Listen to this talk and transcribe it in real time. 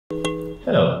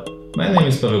Hello, my name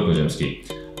is Paweł Poziemski.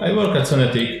 I work at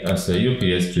Senetic as a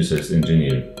UPS pre-sales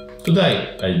engineer.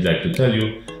 Today I'd like to tell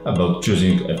you about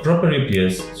choosing a proper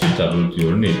UPS suitable to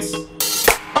your needs.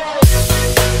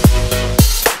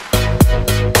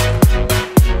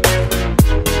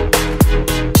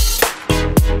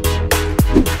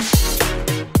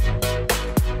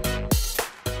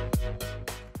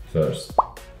 First,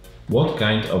 what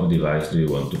kind of device do you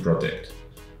want to protect?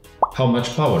 How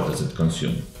much power does it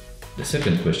consume? The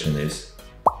second question is,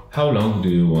 how long do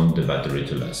you want the battery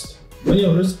to last? When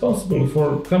you're responsible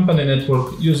for company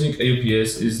network, using a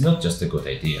UPS is not just a good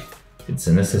idea, it's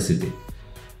a necessity.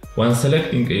 When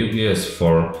selecting a UPS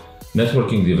for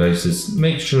networking devices,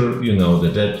 make sure you know the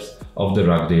depth of the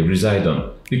rack they reside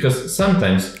on, because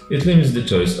sometimes it limits the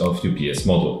choice of UPS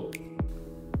model.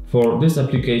 For this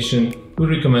application, we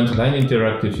recommend line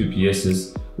interactive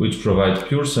UPSs which provide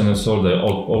pure sinusoidal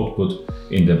output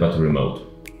in the battery mode.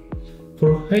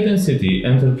 For high-density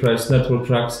enterprise network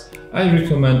racks, I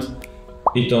recommend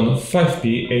Eaton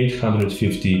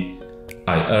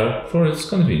 5P850IR for its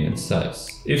convenient size.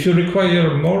 If you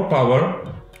require more power,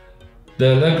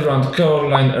 the Legrand Keor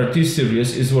line RT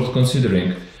series is worth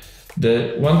considering.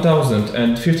 The 1000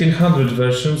 and 1500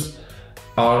 versions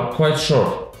are quite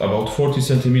short, about 40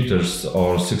 centimeters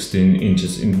or 16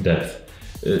 inches in depth.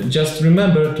 Just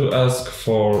remember to ask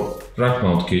for rack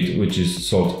mount kit, which is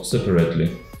sold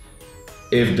separately.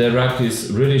 If the rack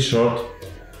is really short,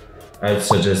 I'd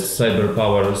suggest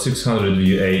CyberPower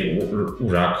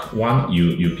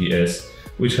OR600ELCDRM1U UPS,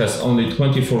 which has only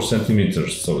 24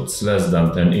 centimeters, so it's less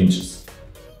than 10 inches.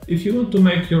 If you want to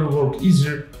make your work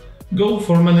easier, go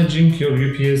for managing your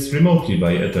UPS remotely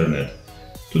by Ethernet.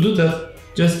 To do that,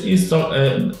 just install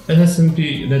an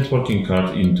SMP networking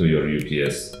card into your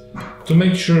UPS. To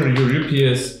make sure your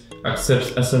UPS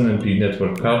accepts SNMP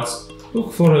network cards,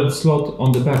 look for a slot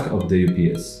on the back of the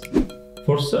UPS.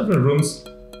 For server rooms,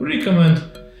 we recommend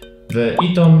the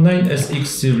Eaton 9SX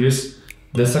series,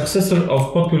 the successor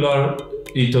of popular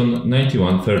Eaton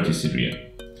 9130 series.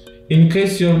 In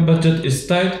case your budget is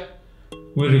tight,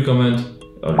 we recommend,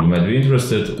 or you might be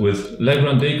interested, with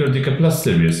Legrand DK Plus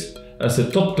series as a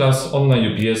top-class online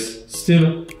UPS,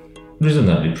 still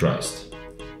reasonably priced.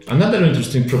 Another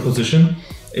interesting proposition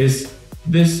is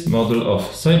this model of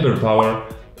CyberPower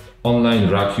online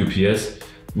rack UPS,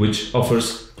 which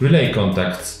offers relay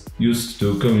contacts used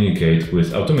to communicate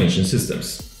with automation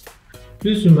systems.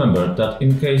 Please remember that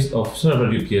in case of server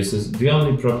UPSs, the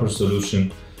only proper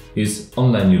solution is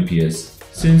online UPS,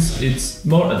 since it's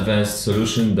more advanced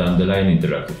solution than the line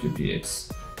interactive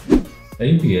UPS.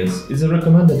 A UPS is a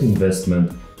recommended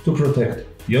investment to protect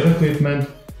your equipment,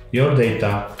 your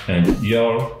data, and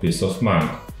your peace of mind.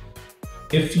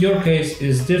 If your case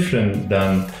is different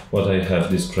than what I have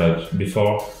described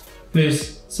before,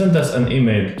 please send us an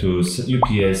email to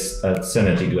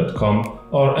ups@senetic.com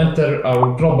or enter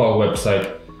our global website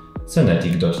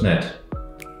senetic.net.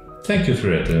 Thank you for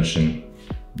your attention.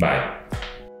 Bye.